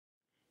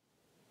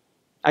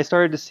I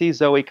started to see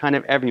Zoe kind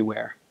of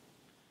everywhere.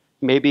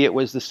 Maybe it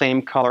was the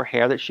same color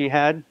hair that she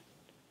had.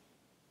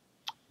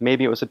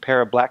 Maybe it was a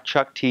pair of black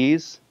Chuck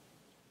tees.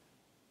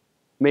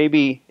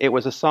 Maybe it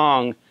was a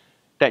song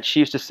that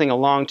she used to sing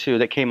along to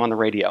that came on the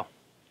radio.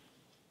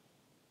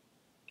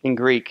 In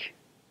Greek,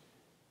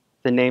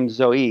 the name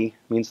Zoe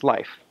means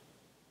life.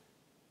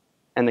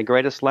 And the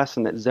greatest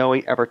lesson that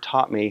Zoe ever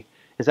taught me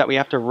is that we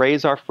have to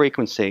raise our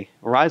frequency,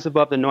 rise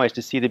above the noise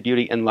to see the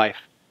beauty in life.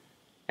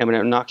 And when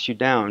it knocks you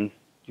down,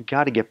 you've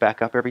got to get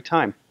back up every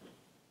time.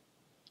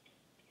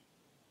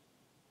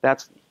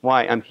 That's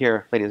why I'm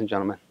here, ladies and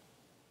gentlemen,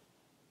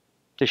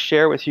 to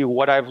share with you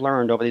what I've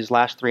learned over these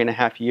last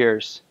 3.5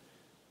 years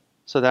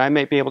so that I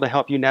may be able to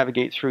help you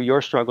navigate through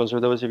your struggles or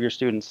those of your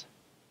students.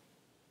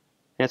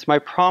 And it's my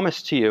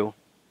promise to you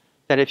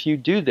that if you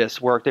do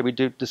this work that we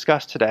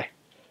discussed today,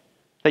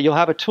 that you'll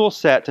have a tool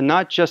set to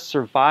not just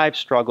survive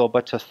struggle,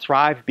 but to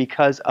thrive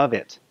because of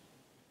it.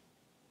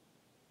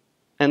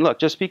 And look,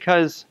 just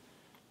because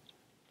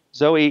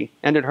Zoe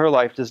ended her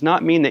life does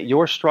not mean that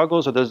your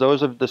struggles or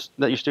those of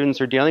that your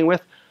students are dealing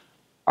with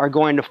are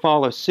going to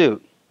follow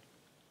suit.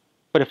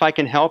 But if I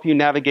can help you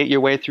navigate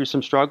your way through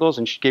some struggles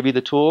and give you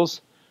the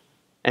tools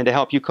and to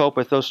help you cope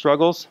with those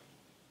struggles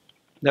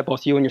that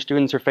both you and your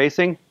students are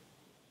facing,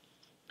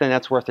 then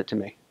that's worth it to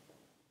me.